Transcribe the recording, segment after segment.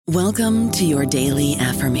Welcome to your daily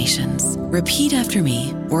affirmations. Repeat after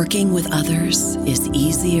me. Working with others is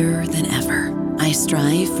easier than ever. I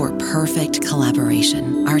strive for perfect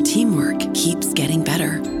collaboration. Our teamwork keeps getting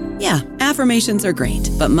better. Yeah, affirmations are great,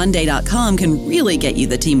 but Monday.com can really get you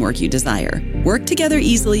the teamwork you desire. Work together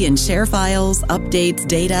easily and share files, updates,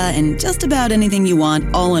 data, and just about anything you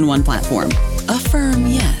want all in one platform. Affirm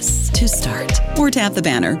yes to start, or tap the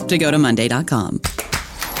banner to go to Monday.com.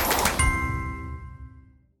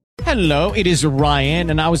 Hello, it is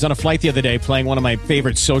Ryan, and I was on a flight the other day playing one of my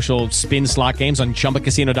favorite social spin slot games on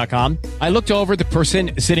ChumbaCasino.com. I looked over at the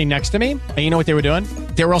person sitting next to me, and you know what they were doing?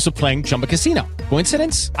 They were also playing Chumba Casino.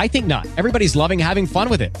 Coincidence? I think not. Everybody's loving having fun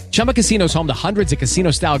with it. Chumba Casino is home to hundreds of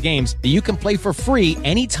casino-style games that you can play for free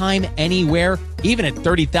anytime, anywhere, even at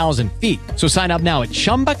 30,000 feet. So sign up now at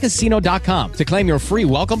ChumbaCasino.com to claim your free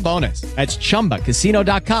welcome bonus. That's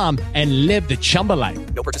ChumbaCasino.com and live the Chumba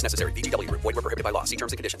life. No purchase necessary. VGW. Void where prohibited by law. See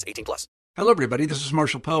terms and conditions. 18+. Hello, everybody. This is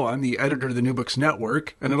Marshall Poe. I'm the editor of the New Books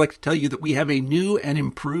Network, and I'd like to tell you that we have a new and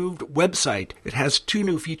improved website. It has two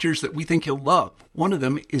new features that we think you'll love. One of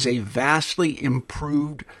them is a vastly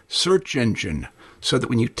improved search engine, so that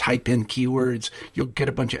when you type in keywords, you'll get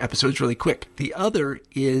a bunch of episodes really quick. The other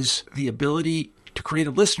is the ability to create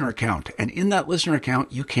a listener account. And in that listener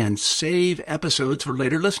account, you can save episodes for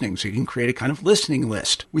later listening. So you can create a kind of listening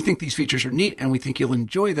list. We think these features are neat, and we think you'll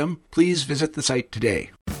enjoy them. Please visit the site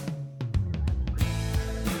today.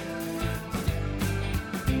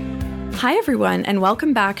 Hi, everyone, and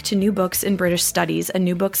welcome back to New Books in British Studies, a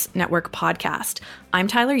New Books Network podcast. I'm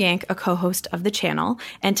Tyler Yank, a co-host of the channel,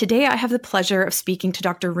 and today I have the pleasure of speaking to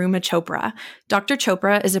Dr. Ruma Chopra. Dr.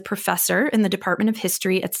 Chopra is a professor in the Department of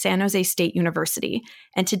History at San Jose State University,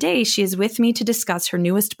 and today she is with me to discuss her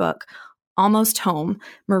newest book, Almost Home: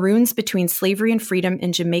 Maroons Between Slavery and Freedom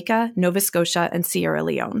in Jamaica, Nova Scotia, and Sierra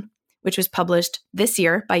Leone, which was published this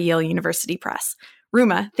year by Yale University Press.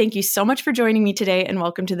 Ruma, thank you so much for joining me today, and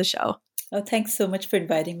welcome to the show. Oh, thanks so much for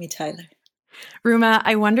inviting me, Tyler. Ruma,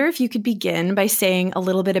 I wonder if you could begin by saying a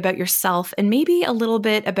little bit about yourself and maybe a little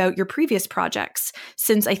bit about your previous projects,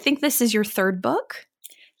 since I think this is your third book.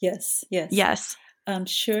 Yes.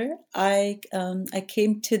 Sure. I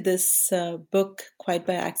came to this book quite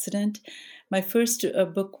by accident. My first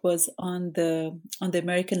book was on the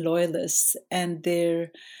American Loyalists and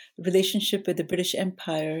their relationship with the British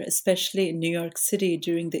Empire, especially in New York City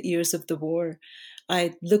during the years of the war.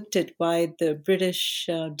 I looked at why the British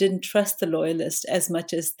didn't trust the Loyalists as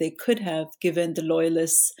much as they could have, given the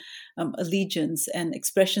Loyalists' allegiance and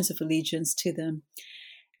expressions of allegiance to them.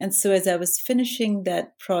 And so as I was finishing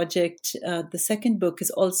that project, the second book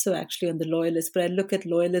is also actually on the Loyalists, but I look at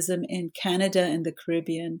loyalism in Canada and the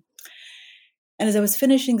Caribbean. And as I was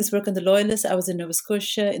finishing this work on the Loyalists, I was in Nova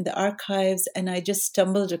Scotia in the archives, and I just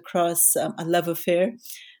stumbled across a love affair.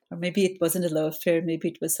 Or maybe it wasn't a love affair, maybe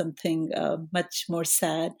it was something much more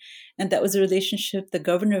sad. And that was a relationship the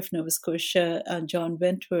governor of Nova Scotia, John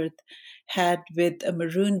Wentworth, had with a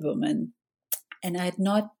Maroon woman. And I had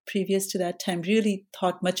not, previous to that time, really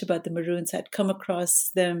thought much about the Maroons. I'd come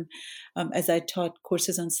across them as I taught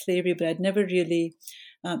courses on slavery, but I'd never really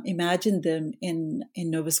imagined them in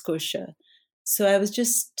Nova Scotia. So I was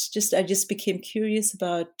I just became curious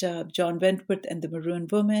about John Wentworth and the Maroon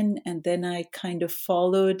woman, and then I kind of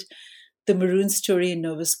followed the Maroon story in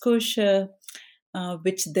Nova Scotia,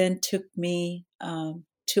 which then took me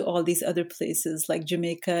to all these other places like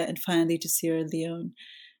Jamaica and finally to Sierra Leone.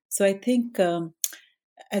 So I think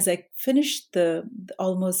as I finished the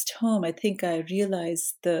Almost Home, I think I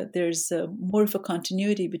realized that there's more of a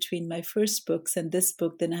continuity between my first books and this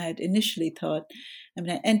book than I had initially thought. I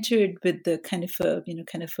mean, I entered with the kind of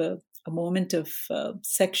a moment of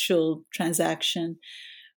sexual transaction,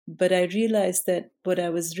 but I realized that what I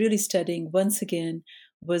was really studying once again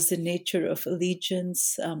was the nature of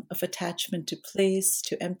allegiance, of attachment to place,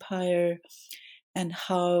 to empire, and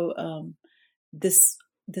how this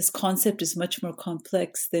concept is much more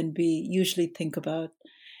complex than we usually think about.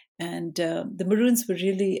 And the Maroons were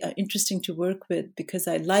really interesting to work with because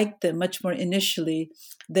I liked them much more initially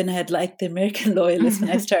than I had liked the American Loyalists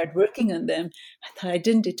when I started working on them. I thought I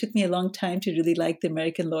didn't. It took me a long time to really like the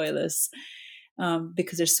American Loyalists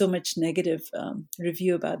because there's so much negative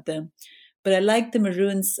review about them. But I liked the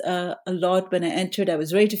Maroons a lot when I entered. I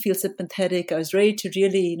was ready to feel sympathetic. I was ready to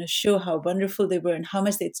really show how wonderful they were and how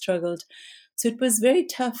much they'd struggled. So it was very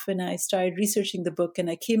tough when I started researching the book,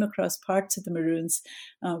 and I came across parts of the Maroons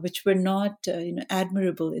which were not,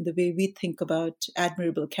 admirable in the way we think about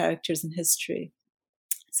admirable characters in history.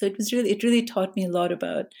 So it really taught me a lot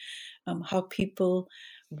about how people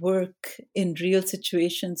work in real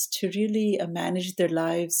situations to really manage their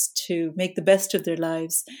lives, to make the best of their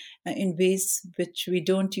lives in ways which we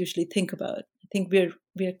don't usually think about. I think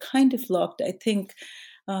we're kind of locked. I think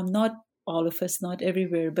not all of us, not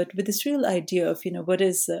everywhere, but with this real idea of what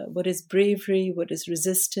is bravery, what is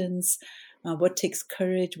resistance, what takes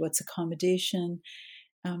courage, what's accommodation.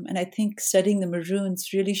 And I think studying the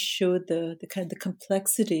Maroons really showed the kind of the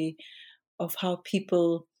complexity of how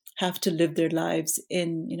people have to live their lives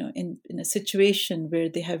in a situation where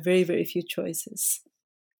they have very, very few choices.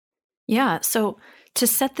 Yeah. So to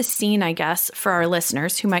set the scene, I guess, for our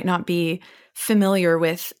listeners who might not be familiar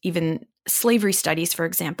with even slavery studies, for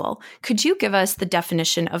example, could you give us the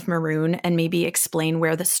definition of maroon and maybe explain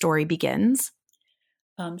where the story begins?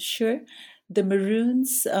 Sure. The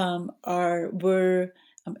Maroons were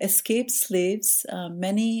escaped slaves,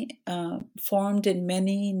 many formed in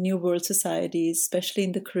many New World societies, especially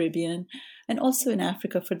in the Caribbean and also in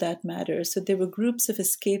Africa for that matter. So there were groups of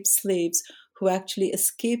escaped slaves who actually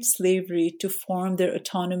escaped slavery to form their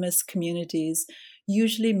autonomous communities,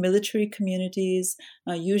 usually military communities,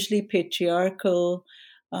 usually patriarchal,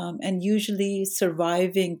 and usually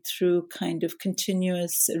surviving through kind of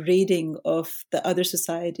continuous raiding of the other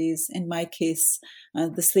societies, in my case,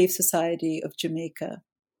 the slave society of Jamaica.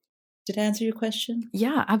 Did I answer your question?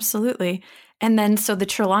 Yeah, absolutely. And then, so the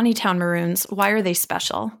Trelawney Town Maroons, why are they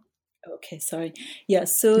special? Okay, sorry. Yeah,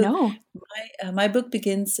 so no. my book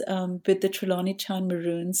begins with the Trelawney Town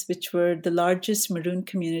Maroons, which were the largest Maroon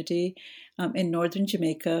community in northern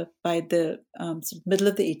Jamaica by the middle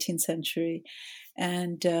of the 18th century.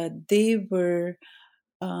 And I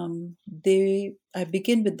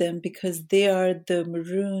begin with them because they are the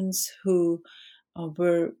Maroons who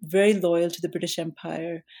were very loyal to the British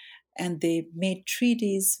Empire, and they made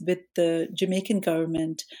treaties with the Jamaican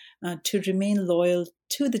government to remain loyal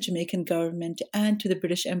to the Jamaican government and to the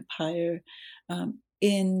British Empire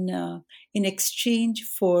in exchange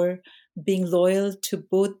for being loyal to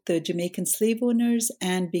both the Jamaican slave owners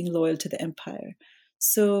and being loyal to the empire.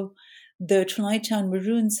 So the Trelawney Town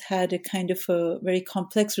Maroons had a kind of a very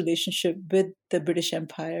complex relationship with the British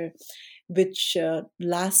Empire, which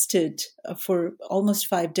lasted for almost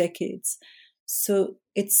 5 decades. So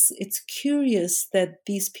it's curious that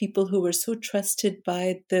these people who were so trusted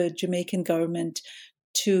by the Jamaican government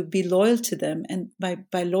to be loyal to them, and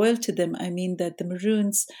by loyal to them, I mean that the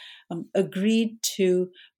Maroons agreed to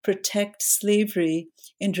protect slavery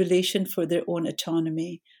in relation for their own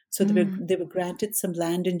autonomy. So they were granted some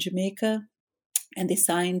land in Jamaica, and they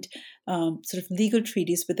signed sort of legal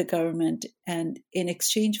treaties with the government. And in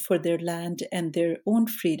exchange for their land and their own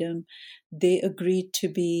freedom, they agreed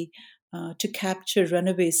to capture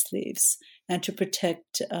runaway slaves and to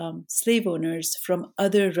protect slave owners from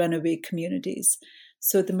other runaway communities.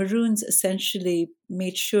 So the Maroons essentially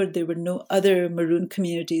made sure there were no other Maroon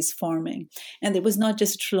communities forming. And it was not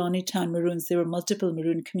just Trelawney Town Maroons, there were multiple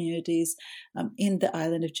Maroon communities in the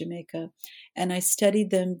island of Jamaica. And I studied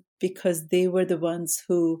them because they were the ones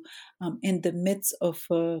who, in the midst of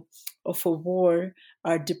a war,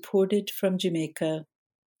 are deported from Jamaica,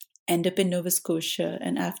 end up in Nova Scotia,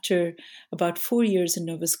 and after about 4 years in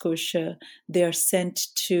Nova Scotia, they are sent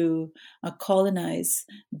to colonize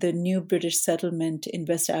the new British settlement in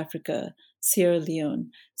West Africa, Sierra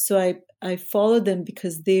Leone. So I follow them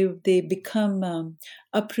because they become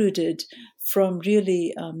uprooted from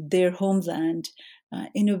really their homeland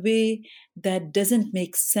in a way that doesn't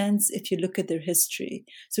make sense if you look at their history.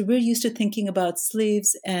 So we're used to thinking about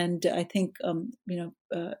slaves and I think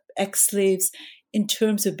ex-slaves in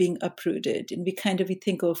terms of being uprooted. And we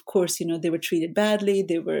think, of course, they were treated badly,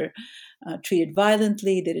 they were treated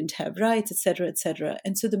violently, they didn't have rights, et cetera, et cetera.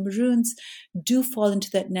 And so the Maroons do fall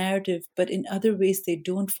into that narrative, but in other ways, they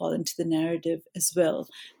don't fall into the narrative as well.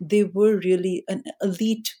 They were really an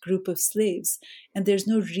elite group of slaves. And there's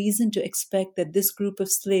no reason to expect that this group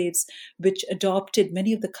of slaves, which adopted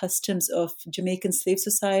many of the customs of Jamaican slave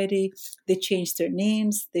society, they changed their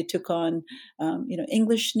names, they took on,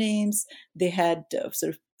 English names, they had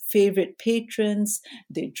sort of favorite patrons,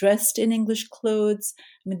 they dressed in English clothes.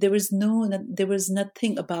 I mean, there was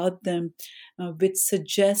nothing about them which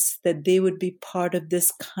suggests that they would be part of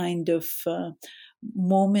this kind of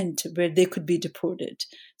moment where they could be deported.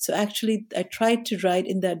 So actually, I tried to write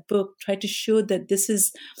in that book, tried to show that this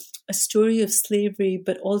is a story of slavery,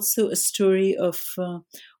 but also a story of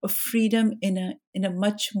freedom in a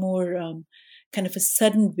much more kind of a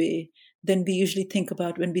sudden way than we usually think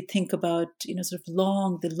about when we think about, sort of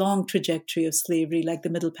the long trajectory of slavery, like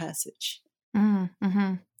the Middle Passage.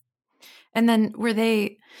 Mm-hmm. And then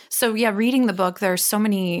reading the book, there are so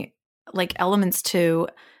many elements to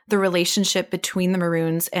the relationship between the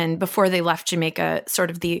Maroons and, before they left Jamaica,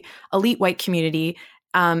 sort of the elite white community,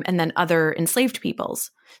 and then other enslaved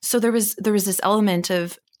peoples. So there was this element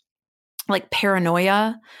of like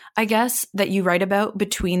paranoia, I guess, that you write about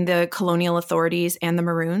between the colonial authorities and the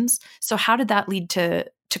Maroons. So how did that lead to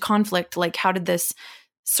conflict? Like, how did this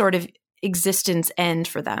sort of existence end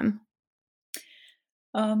for them?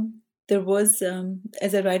 There was,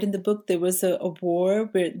 as I write in the book, there was a war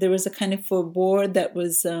where there was a kind of a war that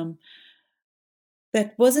was,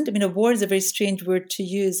 that wasn't, I mean, a war is a very strange word to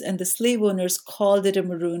use, and the slave owners called it a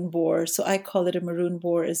Maroon War. So I call it a Maroon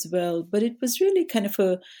War as well. But it was really kind of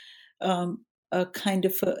a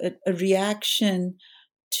reaction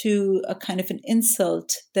to a kind of an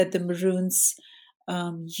insult that the Maroons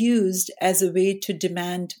used as a way to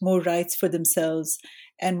demand more rights for themselves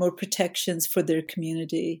and more protections for their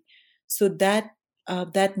community. So that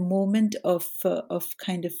moment of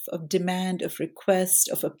demand, of request,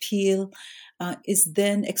 of appeal is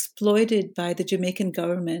then exploited by the Jamaican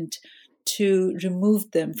government to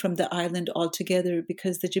remove them from the island altogether,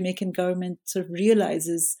 because the Jamaican government sort of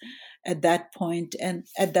realizes at that point, and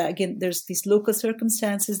at that, again, there's these local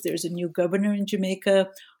circumstances. There's a new governor in Jamaica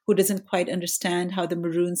who doesn't quite understand how the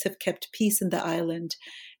Maroons have kept peace in the island.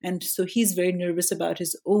 And so he's very nervous about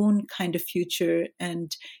his own kind of future,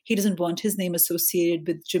 and he doesn't want his name associated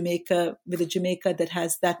with Jamaica, with a Jamaica that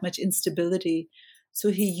has that much instability. So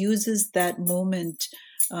he uses that moment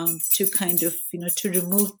to kind of, to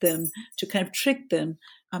remove them, to kind of trick them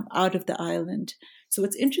out of the island. So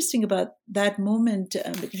what's interesting about that moment,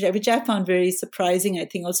 which I found very surprising, I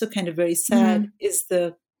think also kind of very sad, is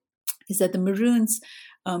that the Maroons,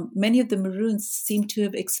 many of the Maroons seem to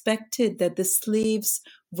have expected that the slaves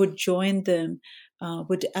would join them,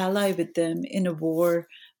 would ally with them in a war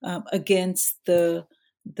against the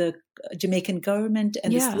Jamaican government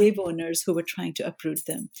and the slave owners who were trying to uproot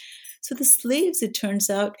them. So the slaves, it turns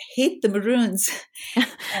out, hate the Maroons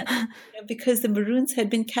because the Maroons had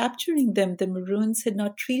been capturing them. The Maroons had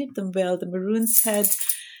not treated them well. The Maroons had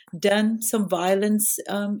done some violence,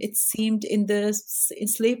 it seemed, in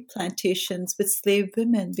slave plantations with slave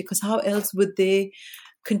women, because how else would they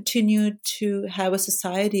continue to have a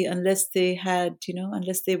society unless they had,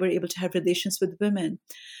 unless they were able to have relations with women.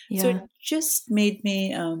 Yeah. So it just made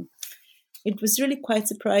me, it was really quite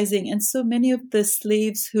surprising. And so many of the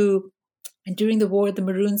slaves who, during the war, the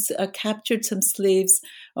Maroons captured some slaves,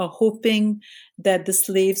 hoping that the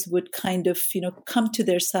slaves would kind of, come to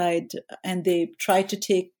their side, and they tried to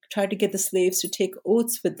get the slaves to take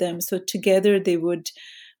oaths with them. So together they would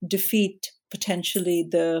defeat potentially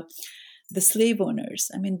the slave owners.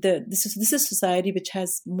 I mean, this is a society which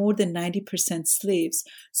has more than 90% slaves.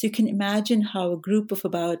 So you can imagine how a group of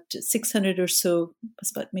about 600 or so,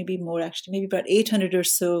 but maybe more actually, maybe about 800 or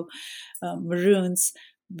so Maroons,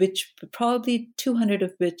 which probably 200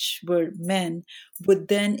 of which were men, would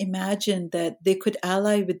then imagine that they could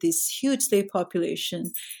ally with this huge slave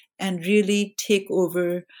population and really take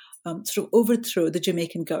over, sort of overthrow the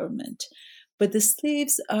Jamaican government. But the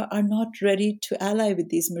slaves are not ready to ally with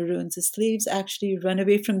these Maroons. The slaves actually run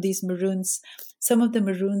away from these Maroons. Some of the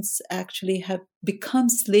Maroons actually have become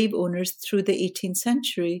slave owners through the 18th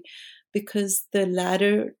century, because the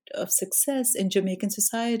ladder of success in Jamaican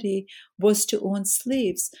society was to own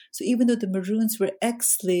slaves. So even though the Maroons were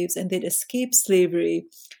ex-slaves and they'd escaped slavery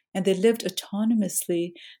and they lived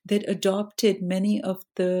autonomously, they'd adopted many of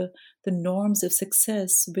the norms of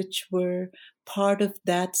success which were part of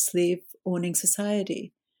that slave-owning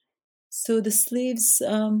society. So the slaves,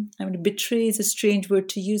 betray is a strange word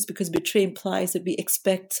to use, because betray implies that we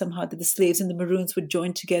expect somehow that the slaves and the Maroons would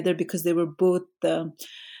join together because they were both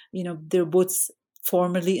they're both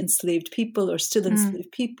formerly enslaved people or still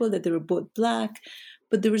enslaved people, that they were both Black,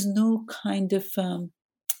 but there was no kind of,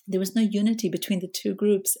 there was no unity between the two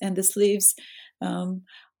groups. And the slaves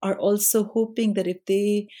are also hoping that if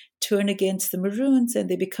they turn against the Maroons and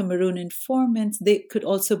they become Maroon informants, they could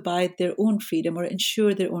also buy their own freedom or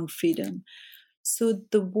ensure their own freedom. So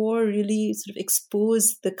the war really sort of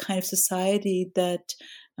exposed the kind of society that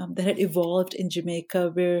had evolved in Jamaica,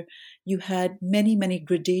 where you had many, many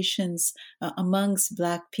gradations amongst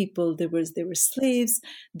Black people. There were slaves,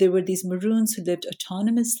 there were these Maroons who lived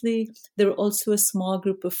autonomously. There were also a small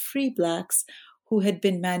group of free Blacks who had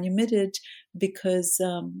been manumitted because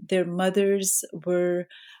their mothers were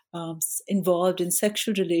involved in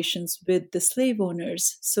sexual relations with the slave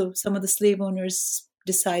owners. So some of the slave owners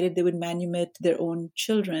decided they would manumit their own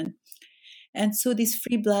children. And so these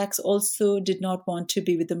free Blacks also did not want to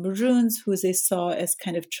be with the Maroons, who they saw as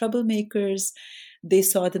kind of troublemakers. they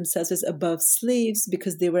saw themselves as above slaves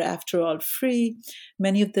because they were, after all, free.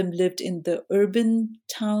 Many of them lived in the urban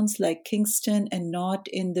towns like Kingston and not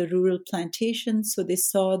in the rural plantations. So they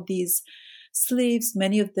saw these slaves,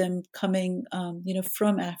 many of them coming,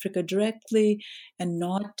 from Africa directly and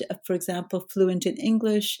not, for example, fluent in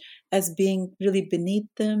English, as being really beneath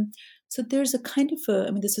them. So there's a kind of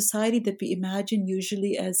the society that we imagine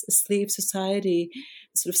usually as a slave society,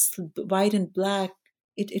 sort of white and black.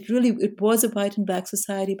 It was a white and black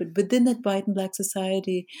society, but within that white and black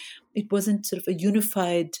society, it wasn't sort of a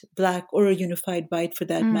unified black or a unified white for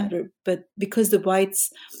that matter. But because the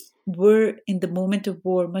whites were in the moment of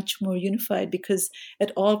war much more unified, because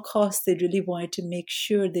at all costs they really wanted to make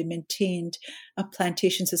sure they maintained a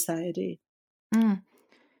plantation society.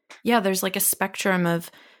 Yeah, there's like a spectrum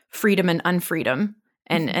of freedom and unfreedom,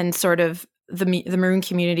 and sort of the Maroon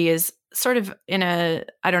community is sort of in a,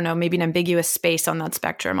 I don't know, maybe an ambiguous space on that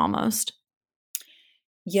spectrum almost.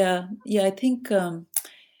 Yeah, I think, I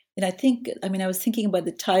was thinking about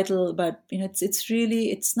the title, about,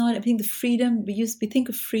 it's not, I think the freedom, we think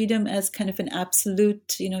of freedom as kind of an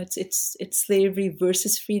absolute, it's slavery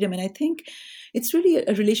versus freedom. And I think it's really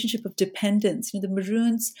a relationship of dependence. The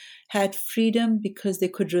Maroons had freedom because they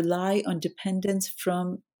could rely on dependence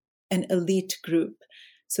from an elite group.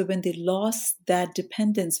 So when they lost that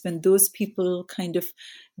dependence, when those people kind of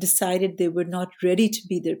decided they were not ready to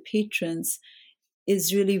be their patrons,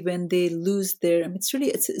 is really when they lose their, it's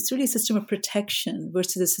really a system of protection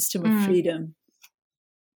versus a system of freedom.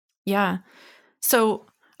 Yeah. So,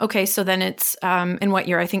 okay. So then it's, in what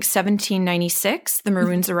year? I think 1796, the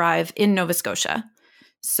Maroons arrive in Nova Scotia.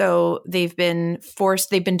 So they've been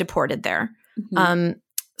deported there.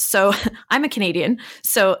 So I'm a Canadian.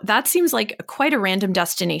 So that seems like quite a random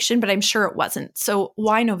destination, but I'm sure it wasn't. So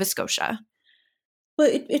why Nova Scotia? Well,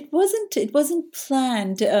 it wasn't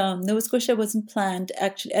planned. Nova Scotia wasn't planned.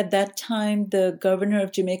 Actually, at that time, the governor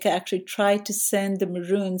of Jamaica actually tried to send the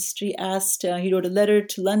Maroons. He wrote a letter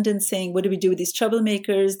to London saying, what do we do with these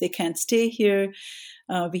troublemakers? They can't stay here.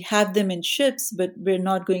 We have them in ships, but we're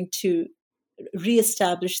not going to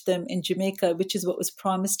reestablish them in Jamaica, which is what was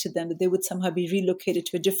promised to them, that they would somehow be relocated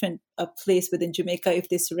to a different place within Jamaica if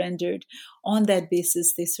they surrendered. On that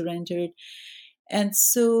basis, they surrendered. And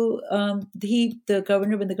so when the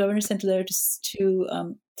governor sent a letter to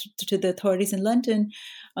the authorities in London,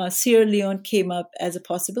 Sierra Leone came up as a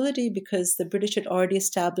possibility because the British had already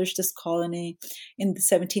established this colony in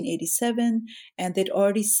 1787, and they'd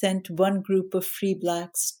already sent one group of free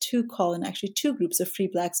blacks to actually two groups of free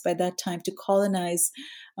blacks by that time to colonize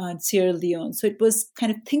Sierra Leone. So it was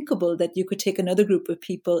kind of thinkable that you could take another group of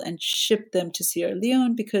people and ship them to Sierra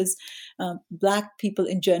Leone, because black people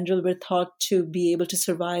in general were thought to be able to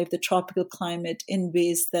survive the tropical climate in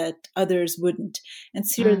ways that others wouldn't. And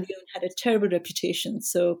Sierra Leone had a terrible reputation,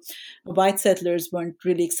 so white settlers weren't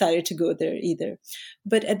really excited to go there either.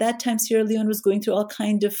 But at that time, Sierra Leone was going through all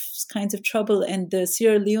kinds of trouble, and the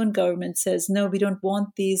Sierra Leone government says, no, we don't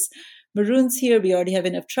want these Maroons here. We already have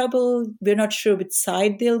enough trouble. We're not sure which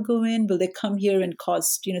side they'll go in. Will they come here and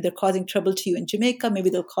they're causing trouble to you in Jamaica? Maybe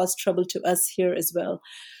they'll cause trouble to us here as well.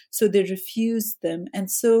 So they refused them.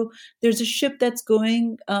 And so there's a ship that's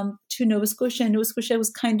going to Nova Scotia, and Nova Scotia was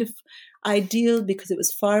kind of ideal because it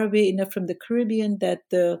was far away enough from the Caribbean that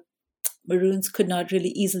the Maroons could not really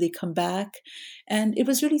easily come back. And it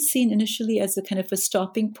was really seen initially as a kind of a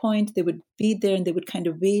stopping point. They would be there and they would kind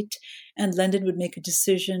of wait, and London would make a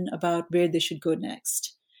decision about where they should go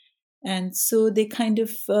next. And so they kind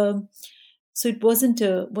of, so it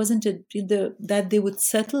that they would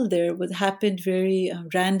settle there happened very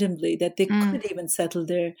randomly, that they could even settle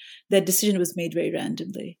there. That decision was made very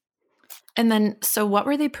randomly. And then, so what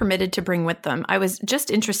were they permitted to bring with them? I was just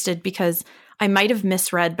interested because I might have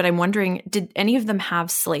misread, but I'm wondering, did any of them have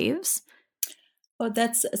slaves? Oh,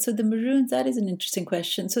 so the Maroons, that is an interesting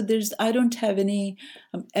question. So I don't have any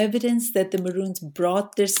evidence that the Maroons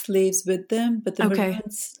brought their slaves with them, but the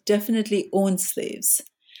Maroons definitely owned slaves.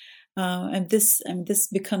 And this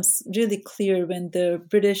becomes really clear when the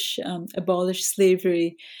British abolished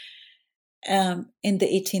slavery in the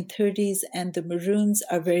 1830s, and the Maroons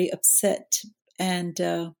are very upset. And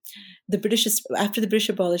the British, after the British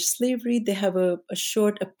abolished slavery, they have a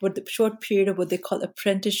short period of what they call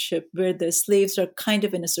apprenticeship, where the slaves are kind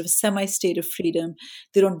of in a sort of semi-state of freedom.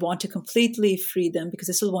 They don't want to completely free them because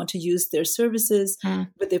they still want to use their services,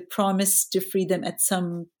 but they promise to free them at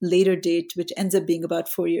some later date, which ends up being about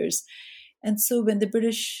 4 years. And so when the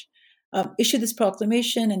British issued this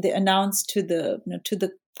proclamation, and they announced to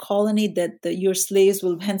the colony that your slaves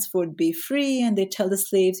will henceforth be free, and they tell the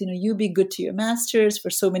slaves, you be good to your masters for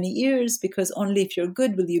so many years, because only if you're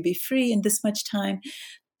good will you be free in this much time.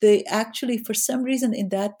 They actually, for some reason in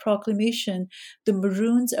that proclamation, the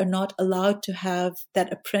Maroons are not allowed to have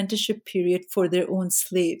that apprenticeship period for their own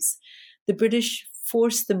slaves. The British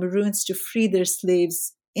forced the Maroons to free their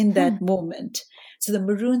slaves in that moment. So the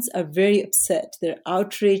Maroons are very upset. They're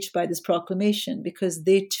outraged by this proclamation because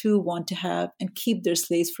they too want to have and keep their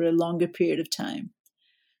slaves for a longer period of time.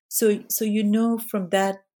 So from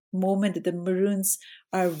that moment that the Maroons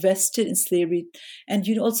are vested in slavery. And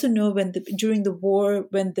you also know during the war,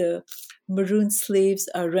 when the Maroon slaves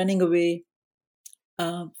are running away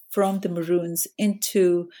from the Maroons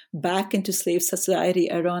back into slave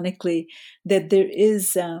society, ironically, that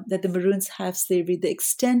that the Maroons have slavery. The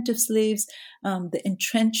extent of slaves, the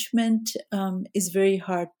entrenchment is very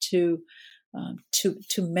hard to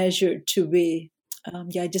measure, to weigh.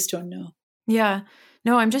 I just don't know. Yeah.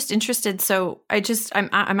 No, I'm just interested. So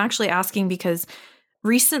I'm actually asking because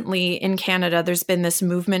recently in Canada, there's been this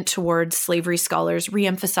movement towards slavery scholars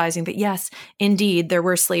reemphasizing that, yes, indeed, there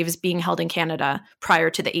were slaves being held in Canada prior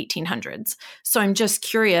to the 1800s. So I'm just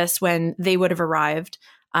curious, when they would have arrived,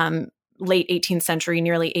 late 18th century,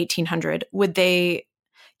 nearly 1800,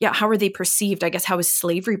 how were they perceived? I guess, how was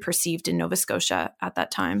slavery perceived in Nova Scotia at that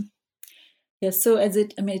time? Yeah, so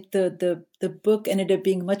the book ended up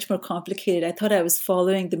being much more complicated. I thought I was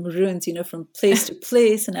following the Maroons, from place to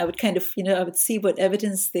place, and I would kind of, I would see what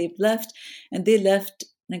evidence they've left, and they left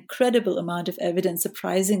an incredible amount of evidence,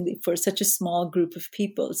 surprisingly, for such a small group of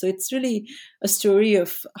people. So it's really a story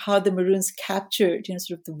of how the Maroons captured,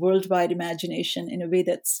 sort of the worldwide imagination in a way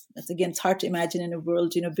that's again, it's hard to imagine in a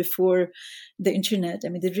world, before the internet. I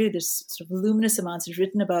mean, there's sort of voluminous amounts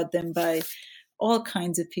written about them by all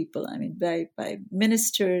kinds of people. I mean, by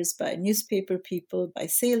ministers, by newspaper people, by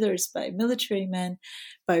sailors, by military men,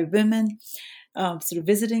 by women, sort of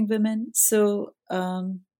visiting women. So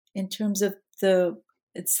in terms of the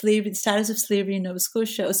status of slavery in Nova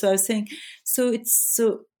Scotia. So I was saying, so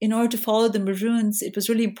in order to follow the Maroons, it was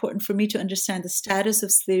really important for me to understand the status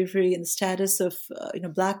of slavery and the status of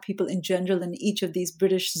Black people in general in each of these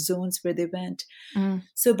British zones where they went.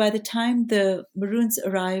 So by the time the Maroons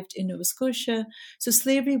arrived in Nova Scotia, so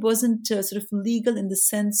slavery wasn't sort of legal in the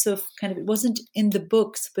sense of it wasn't in the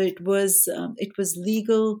books, but it was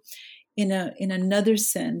legal in another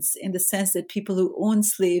sense, in the sense that people who owned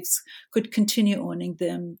slaves could continue owning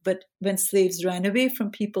them. But when slaves ran away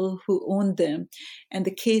from people who owned them, and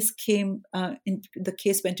the case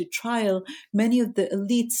went to trial, many of the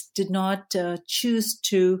elites did not choose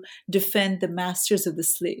to defend the masters of the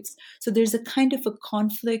slaves. So there's a kind of a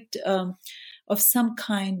conflict of some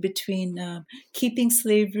kind between keeping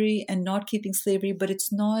slavery and not keeping slavery, but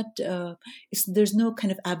it's not. There's no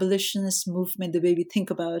kind of abolitionist movement the way we think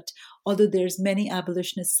about. Although there's many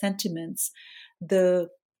abolitionist sentiments, the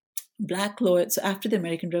Black loyalists. So after the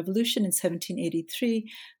American Revolution in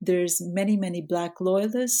 1783, there's many Black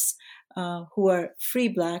loyalists who are free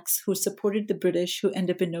Blacks who supported the British, who end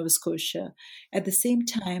up in Nova Scotia. At the same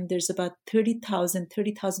time, there's about 30,000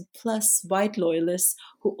 plus white loyalists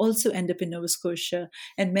who also end up in Nova Scotia,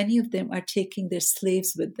 and many of them are taking their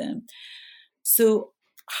slaves with them. So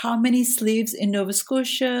how many slaves in Nova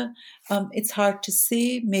Scotia? It's hard to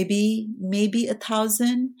say. Maybe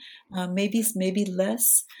 1,000, maybe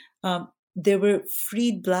less. There were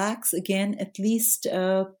freed Blacks, again, at least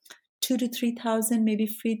 2,000 to 3,000 maybe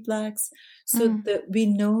freed Blacks. So we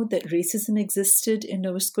know that racism existed in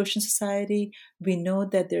Nova Scotian society. We know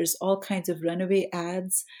that there's all kinds of runaway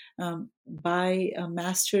ads by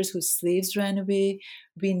masters whose slaves ran away.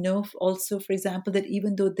 We know also, for example, that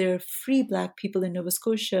even though there are free Black people in Nova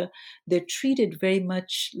Scotia, they're treated very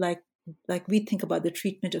much like we think about the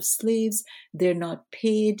treatment of slaves. They're not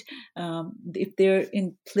paid. If they're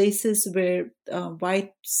in places where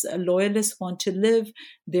white loyalists want to live,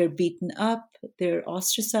 they're beaten up, they're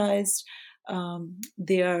ostracized.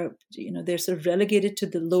 They're sort of relegated to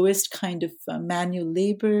the lowest kind of manual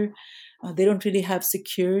labor. They don't really have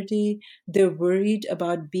security. They're worried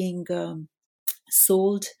about being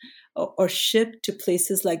sold or shipped to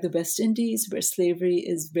places like the West Indies, where slavery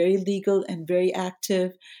is very legal and very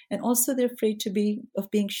active. And also they're afraid of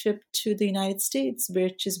being shipped to the United States,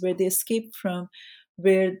 which is where they escaped from,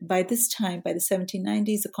 where by this time, by the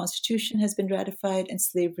 1790s, the Constitution has been ratified and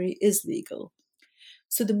slavery is legal.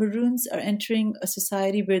 So the Maroons are entering a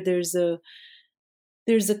society where there's a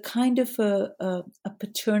kind of a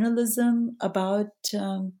paternalism about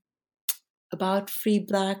free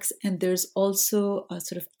Blacks, and there's also a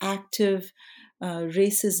sort of active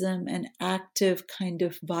racism and active kind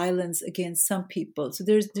of violence against some people. So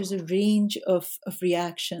there's a range of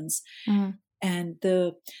reactions. Mm. And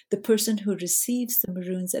the person who receives the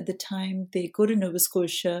Maroons at the time they go to Nova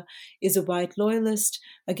Scotia is a white loyalist.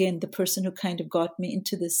 Again, the person who kind of got me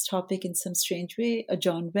into this topic in some strange way, a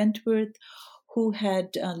John Wentworth, who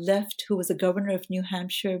had left, who was a governor of New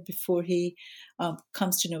Hampshire before he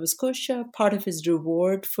comes to Nova Scotia. Part of his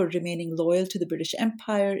reward for remaining loyal to the British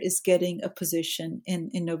Empire is getting a position in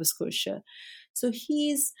Nova Scotia. So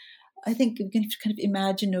I think you can kind of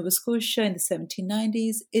imagine Nova Scotia in the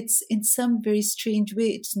 1790s. It's in some very strange way,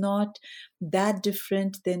 it's not that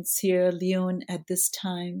different than Sierra Leone at this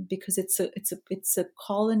time, because it's a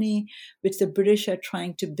colony which the British are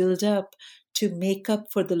trying to build up to make up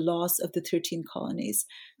for the loss of the 13 colonies.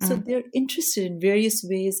 So they're interested in various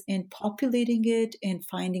ways in populating it and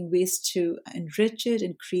finding ways to enrich it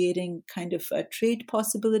and creating kind of trade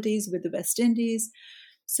possibilities with the West Indies.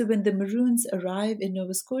 So when the Maroons arrive in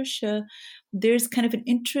Nova Scotia, there's kind of an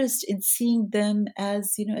interest in seeing them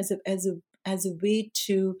as, you know, as a way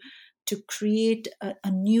to create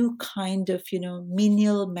a new kind of, you know,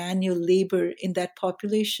 menial manual labor in that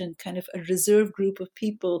population, kind of a reserve group of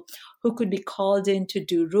people who could be called in to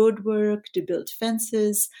do road work, to build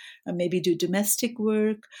fences, maybe do domestic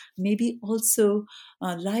work, maybe also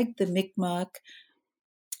like the Mi'kmaq,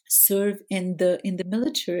 serve in the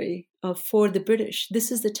military for the British.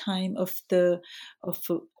 This is the time of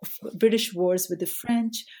British wars with the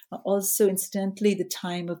French. Also, incidentally, the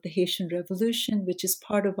time of the Haitian Revolution, which is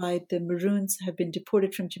part of why the Maroons have been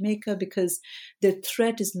deported from Jamaica, because the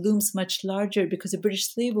threat looms much larger because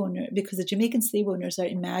the Jamaican slave owners are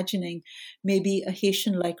imagining maybe a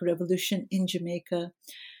Haitian-like revolution in Jamaica.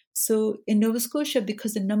 So in Nova Scotia,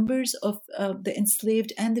 because the numbers of the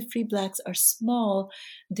enslaved and the free blacks are small,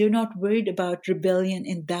 they're not worried about rebellion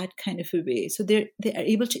in that kind of a way. So they are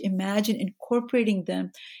able to imagine incorporating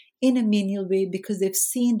them in a menial way because they've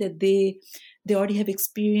seen that they already have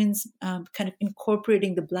experience kind of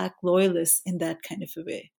incorporating the black loyalists in that kind of a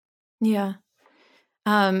way. Yeah.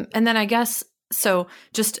 And then I guess, so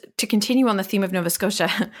just to continue on the theme of Nova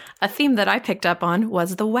Scotia, a theme that I picked up on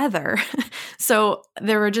was the weather. So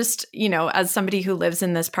there were just, you know, as somebody who lives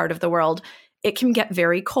in this part of the world, it can get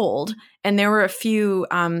very cold. And there were a few,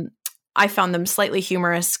 I found them slightly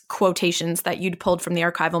humorous quotations that you'd pulled from the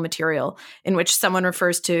archival material in which someone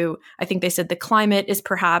refers to, I think they said, the climate is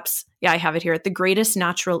perhaps, I have it here, the greatest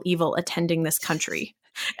natural evil attending this country.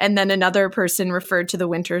 And then another person referred to the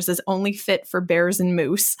winters as only fit for bears and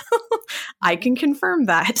moose. I can confirm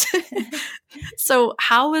that. So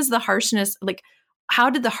how is the harshness, like, how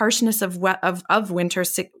did the harshness of winter,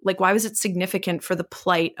 like, why was it significant for the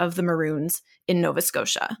plight of the Maroons in Nova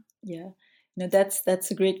Scotia? Yeah. No,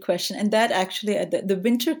 that's a great question. And that actually, the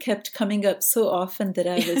winter kept coming up so often that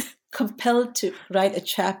I was compelled to write a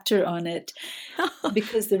chapter on it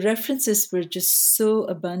because the references were just so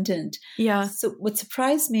abundant. Yeah. So what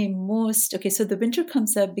surprised me most, so the winter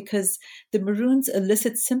comes up because the Maroons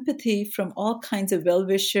elicit sympathy from all kinds of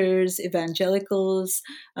well-wishers, evangelicals,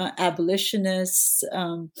 abolitionists,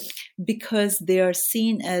 because they are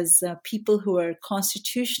seen as people who are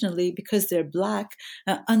constitutionally, because they're black,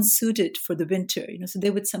 unsuited for the winter. So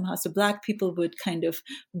they would somehow, black people would kind of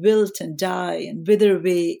wilt and die and wither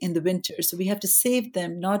away in the winter. So we have to save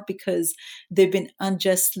them, not because they've been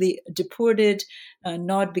unjustly deported,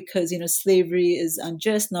 not because, slavery is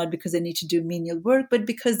unjust, not because they need to do menial work, but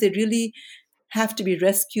because they really have to be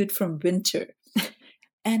rescued from winter.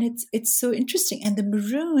 And it's so interesting. And the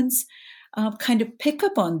Maroons kind of pick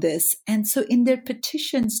up on this. And so in their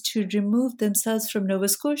petitions to remove themselves from Nova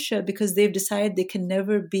Scotia, because they've decided they can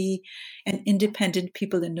never be an independent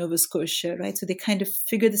people in Nova Scotia, right? So they kind of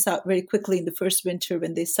figure this out very quickly in the first winter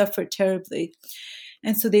when they suffer terribly.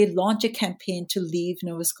 And so they launch a campaign to leave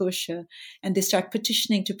Nova Scotia, and they start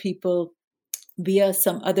petitioning to people via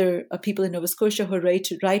some other people in Nova Scotia who are ready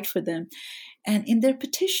to write for them. And in their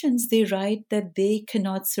petitions, they write that they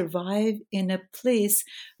cannot survive in a place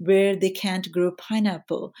where they can't grow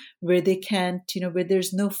pineapple, where they can't, where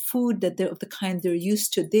there's no food that they're of the kind they're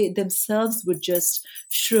used to. They themselves would just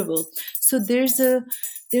shrivel. So there's a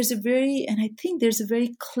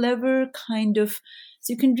very clever kind of,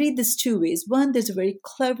 so you can read this two ways. One, there's a very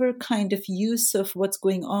clever kind of use of what's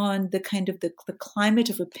going on, the kind of the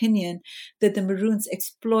climate of opinion that the Maroons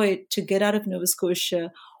exploit to get out of Nova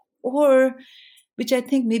Scotia. Or which I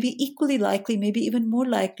think may be equally likely, maybe even more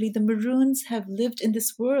likely, the Maroons have lived in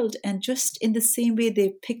this world, and just in the same way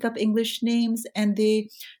they pick up English names and they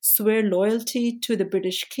swear loyalty to the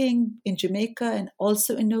British king in Jamaica and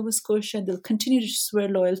also in Nova Scotia, and they'll continue to swear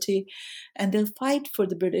loyalty and they'll fight for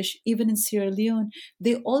the British, even in Sierra Leone.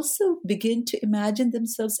 They also begin to imagine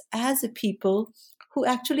themselves as a people who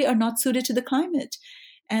actually are not suited to the climate.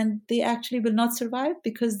 And they actually will not survive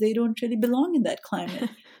because they don't really belong in that climate.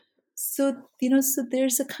 So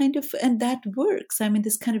there's a kind of, and that works. I mean,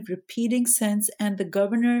 this kind of repeating sense. And the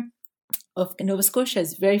governor of Nova Scotia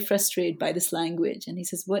is very frustrated by this language. And he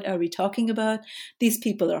says, what are we talking about? These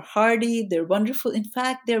people are hardy. They're wonderful. In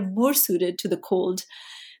fact, they're more suited to the cold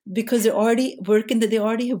because they already have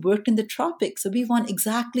worked in the tropics. So we want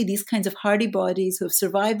exactly these kinds of hardy bodies who have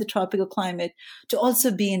survived the tropical climate to also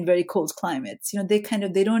be in very cold climates.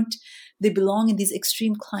 They belong in these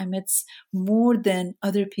extreme climates more than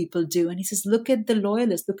other people do. And he says, look at the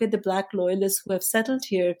Loyalists, look at the Black Loyalists who have settled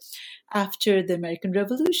here after the American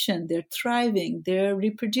Revolution. They're thriving, they're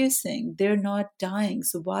reproducing, they're not dying.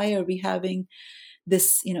 So why are we having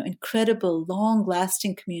this, incredible,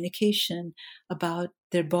 long-lasting communication about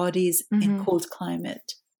their bodies in cold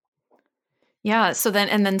climate? Yeah. So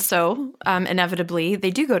inevitably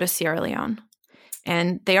they do go to Sierra Leone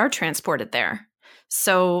and they are transported there.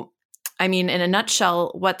 So, I mean, in a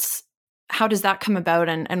nutshell, how does that come about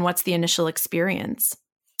and what's the initial experience?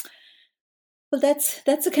 Well,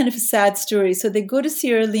 that's a kind of a sad story. So they go to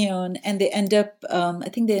Sierra Leone and they end up, I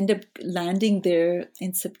think they end up landing there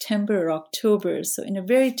in September or October. So in a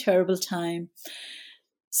very terrible time.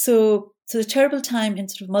 So the terrible time in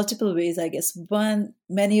sort of multiple ways, I guess. One,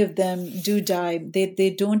 many of them do die.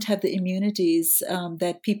 They don't have the immunities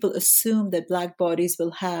that people assume that Black bodies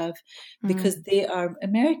will have because they are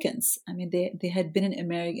Americans. I mean, they had been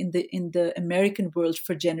in the American world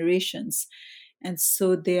for generations. And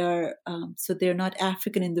so they're not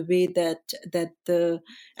African in the way that the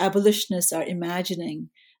abolitionists are imagining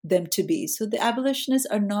them to be. So the abolitionists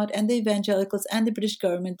are not, and the evangelicals and the British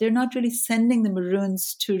government, they're not really sending the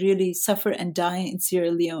Maroons to really suffer and die in Sierra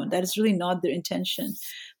Leone. That is really not their intention.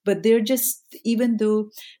 But they're just, even though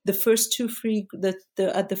the first two free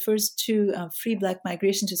Black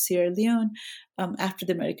migration to Sierra Leone after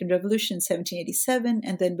the American Revolution in 1787,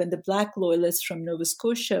 and then when the Black Loyalists from Nova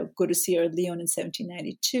Scotia go to Sierra Leone in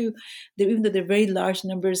 1792, even though there are very large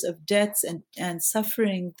numbers of deaths and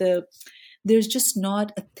suffering, there's just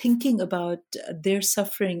not a thinking about their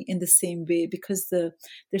suffering in the same way because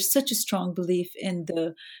there's such a strong belief in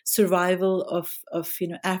the survival of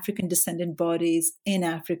African descendant bodies in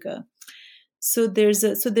Africa. So they're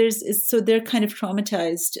kind of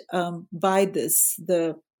traumatized by this,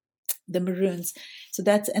 the Maroons. So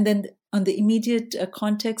and then on the immediate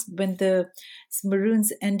context, when the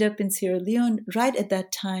Maroons end up in Sierra Leone, right at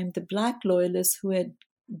that time, the Black Loyalists who had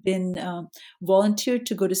been volunteered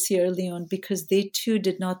to go to Sierra Leone because they too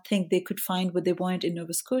did not think they could find what they wanted in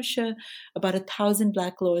Nova Scotia. About 1,000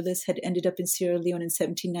 Black Loyalists had ended up in Sierra Leone in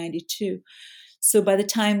 1792. So by the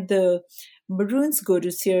time the Maroons go to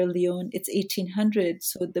Sierra Leone, it's 1800.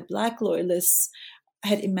 So the Black Loyalists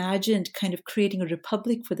had imagined kind of creating a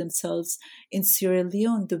republic for themselves in Sierra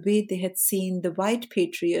Leone, the way they had seen the white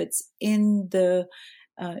patriots in the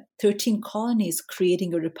 13 colonies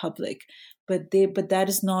creating a republic. But that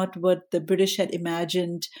is not what the British had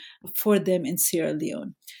imagined for them in Sierra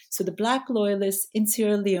Leone. So the Black Loyalists in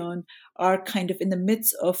Sierra Leone are kind of in the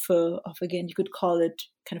midst of again, you could call it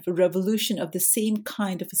kind of a revolution of the same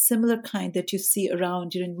kind, of a similar kind that you see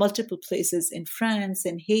around in multiple places in France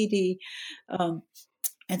and Haiti.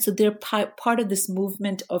 And so they're part of this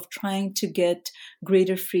movement of trying to get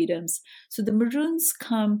greater freedoms. So the Maroons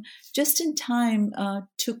come just in time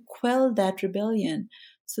to quell that rebellion.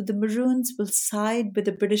 So the Maroons will side with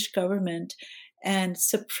the British government and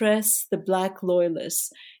suppress the Black Loyalists.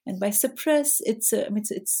 And by suppress, it's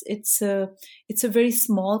a very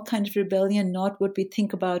small kind of rebellion, not what we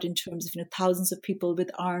think about in terms of thousands of people with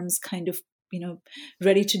arms kind of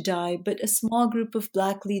ready to die, but a small group of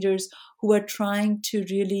Black leaders who are trying to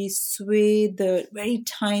really sway the very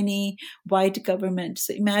tiny white government.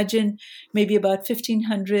 So imagine maybe about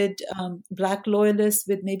 1,500 Black Loyalists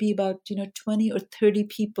with maybe about 20 or 30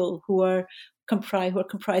 people who are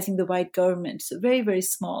comprising the white government. So very, very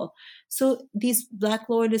small. So these Black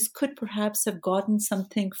Loyalists could perhaps have gotten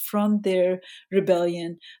something from their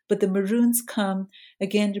rebellion, but the Maroons come.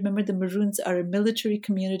 Again, remember the Maroons are a military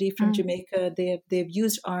community from Jamaica. They've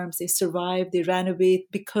used arms. They survived. They ran away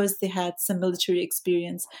because they had some military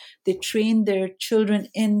experience. They trained their children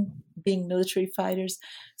in being military fighters.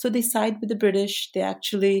 So they side with the British. They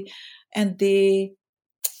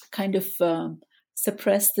kind of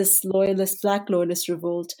suppress this Black Loyalist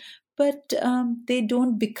revolt. But they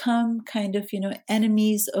don't become kind of,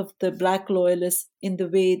 enemies of the Black Loyalists in the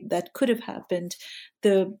way that could have happened.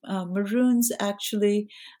 The Maroons actually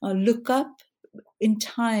look up in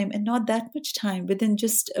time, and not that much time, within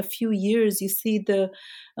just a few years, you see the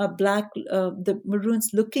Maroons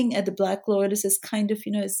looking at the Black Loyalists as kind of,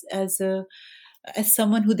 as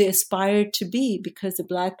someone who they aspired to be, because the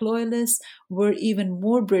Black Loyalists were even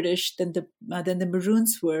more British than the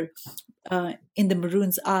Maroons were in the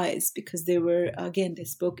Maroons' eyes, because they were, again, they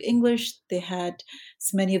spoke English. They had,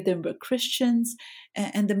 so many of them were Christians,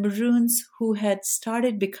 and the Maroons, who had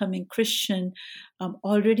started becoming Christian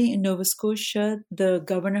already in Nova Scotia, the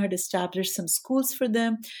governor had established some schools for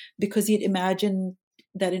them, because he had imagined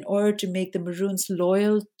that in order to make the Maroons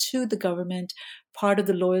loyal to the government, part of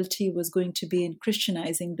the loyalty was going to be in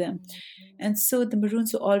Christianizing them. Mm-hmm. And so the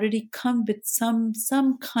Maroons, who already come with some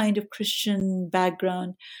kind of Christian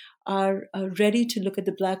background, are ready to look at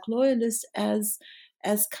the Black Loyalists as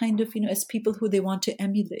kind of, as people who they want to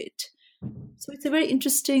emulate. So it's a very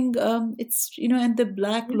interesting, and the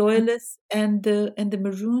Black Loyalists and the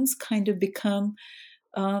Maroons kind of become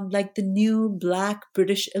like the new Black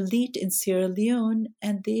British elite in Sierra Leone,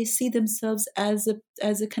 and they see themselves as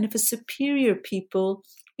a kind of a superior people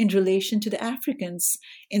in relation to the Africans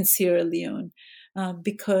in Sierra Leone,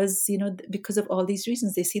 because of all these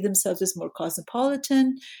reasons. They see themselves as more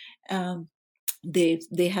cosmopolitan.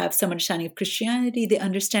 They have some understanding of Christianity. They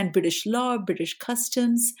understand British law, British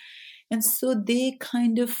customs. And so they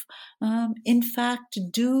kind of, in fact,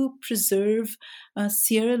 do preserve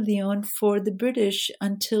Sierra Leone for the British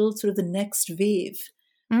until sort of the next wave.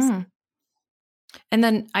 Mm. And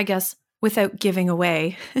then, I guess, without giving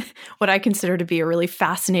away what I consider to be a really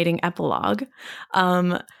fascinating epilogue,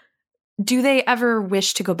 do they ever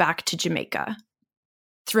wish to go back to Jamaica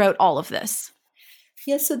throughout all of this?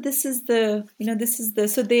 Yeah, so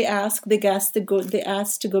so they asked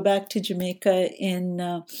to go back to Jamaica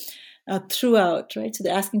in throughout, right? So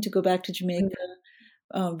they're asking to go back to Jamaica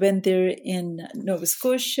when they're in Nova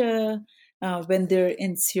Scotia, when they're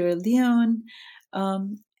in Sierra Leone,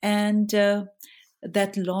 and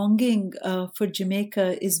that longing for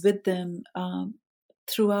Jamaica is with them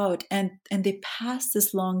throughout, and they pass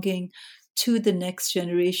this longing to the next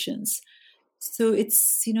generations. So it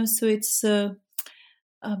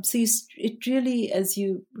really, as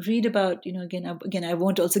you read about, again, I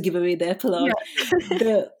won't also give away the epilogue,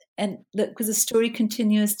 yeah. Because the story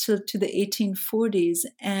continues to the 1840s,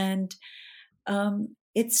 and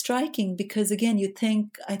it's striking because, again,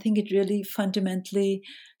 I think it really fundamentally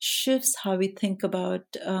shifts how we think about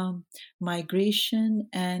migration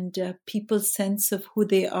and people's sense of who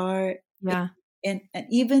they are. Yeah. And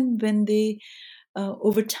even when they,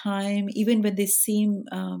 over time, even when they seem,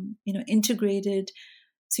 integrated,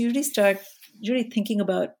 so you really start thinking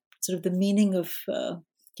about sort of the meaning of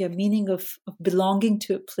belonging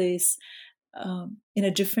to a place in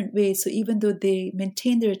a different way. So even though they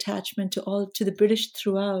maintain their attachment to the British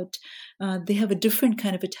throughout, they have a different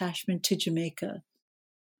kind of attachment to Jamaica.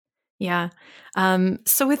 Yeah.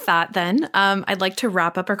 So with that, then, I'd like to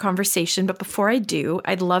wrap up our conversation. But before I do,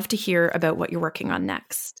 I'd love to hear about what you're working on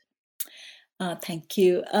next. Thank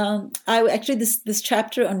you. I actually this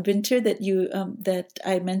chapter on winter that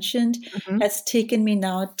I mentioned has taken me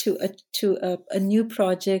now to a new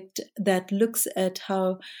project that looks at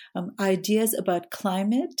how ideas about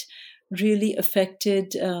climate really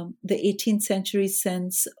affected the 18th century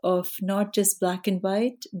sense of not just black and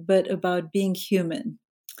white, but about being human.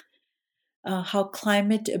 How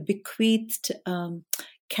climate bequeathed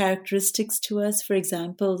characteristics to us, for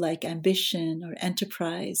example, like ambition or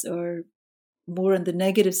enterprise, or more on the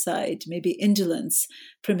negative side, maybe indolence,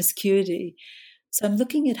 promiscuity. So I'm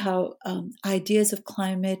looking at how ideas of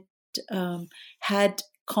climate had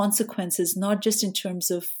consequences, not just in terms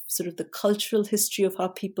of sort of the cultural history of how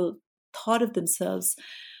people thought of themselves,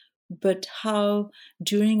 but how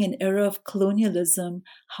during an era of colonialism,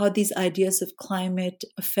 how these ideas of climate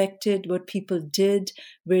affected what people did,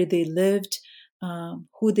 where they lived,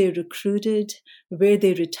 who they recruited, where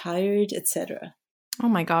they retired, etc. Oh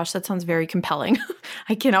my gosh, that sounds very compelling.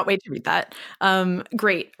 I cannot wait to read that.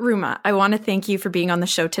 Great. Ruma, I want to thank you for being on the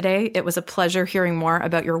show today. It was a pleasure hearing more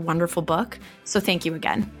about your wonderful book. So thank you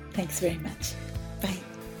again. Thanks very much. Bye.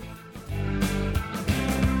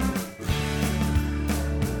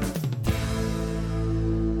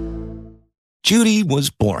 Judy was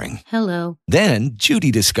boring. Hello. Then Judy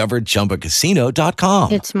discovered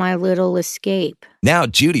ChumbaCasino.com. It's my little escape. Now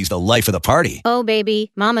Judy's the life of the party. Oh,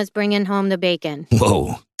 baby, mama's bringing home the bacon.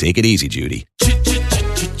 Whoa, take it easy, Judy.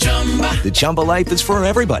 The Chumba life is for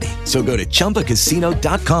everybody. So go to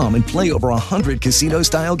ChumbaCasino.com and play over 100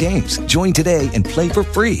 casino-style games. Join today and play for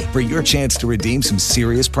free for your chance to redeem some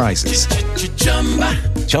serious prizes.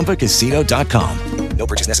 ChumbaCasino.com. No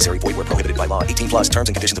purchase necessary. Void where prohibited by law. 18 plus terms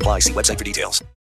and conditions apply. See website for details.